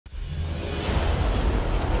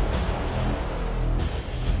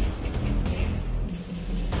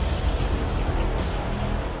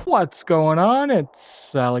What's going on?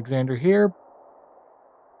 It's Alexander here,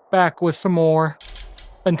 back with some more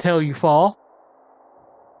Until You Fall.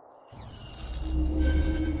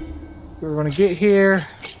 We're gonna get here.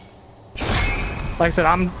 Like I said,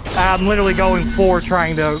 I'm literally going for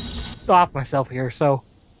trying to stop myself here, so.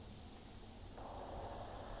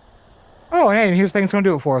 Oh, hey, here's things gonna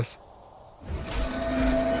do it for us.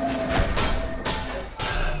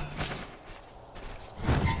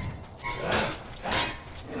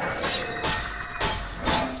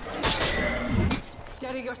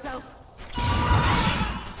 Steady yourself.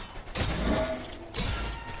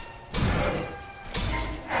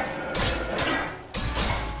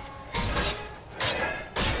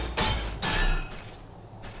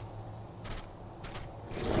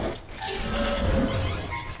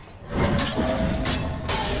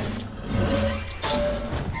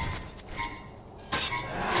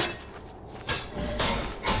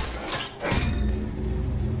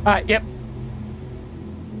 Yep.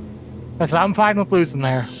 That's, I'm fine with losing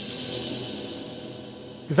there.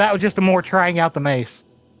 Because that was just a more trying out the mace.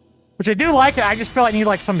 Which I do like it, I just feel I need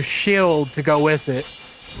like some shield to go with it.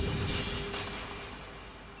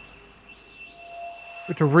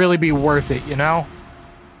 But to really be worth it, you know?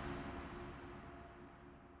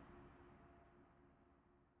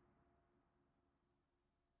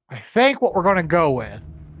 I think what we're gonna go with.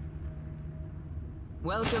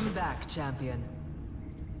 Welcome back, champion.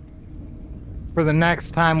 For the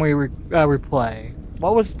next time we replay.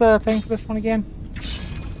 What was the thing for this one again?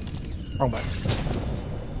 Wrong button.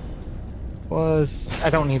 I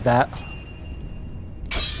don't need that.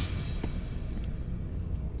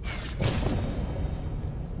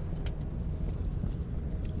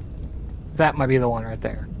 That might be the one right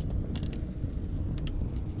there.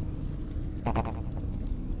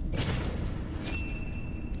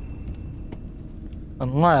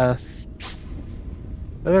 Unless...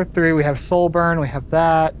 the other three, we have Soul Burn, we have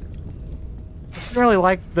that. I don't really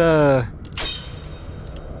like the...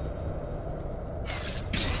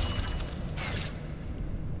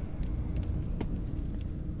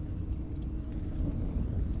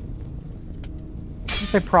 I'd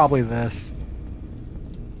say probably this.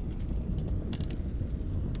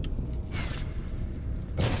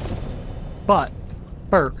 But,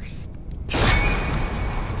 first...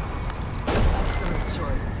 Excellent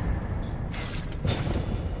choice.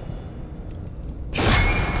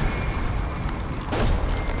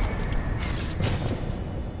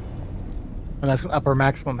 And that's gonna up our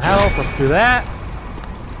maximum health. Let's do that.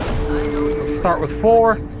 Let's start with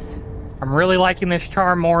 4. I'm really liking this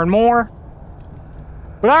charm more and more.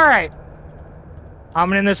 But alright.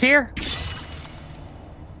 I'm in this here.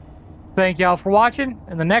 Thank y'all for watching.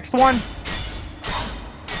 And the next one,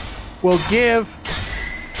 we'll give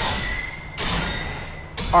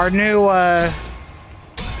our new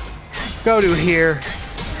go-to here,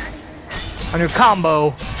 our new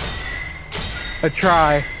combo, a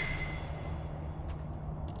try.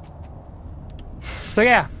 So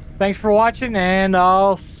yeah, thanks for watching, and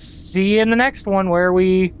I'll see you in the next one where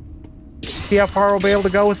we see how far we'll be able to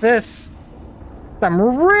go with this. I'm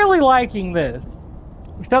really liking this.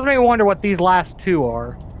 Which doesn't make me wonder what these last two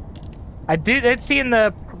are. I did see in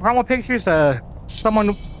the promo pictures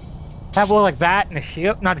someone have one like that and a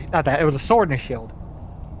shield. Not that, it was a sword and a shield.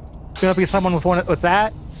 It's gonna be someone with one with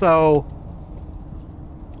that, so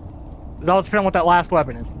it all depends on what that last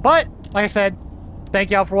weapon is. But, like I said, thank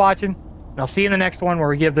y'all for watching. And I'll see you in the next one where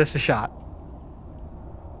we give this a shot.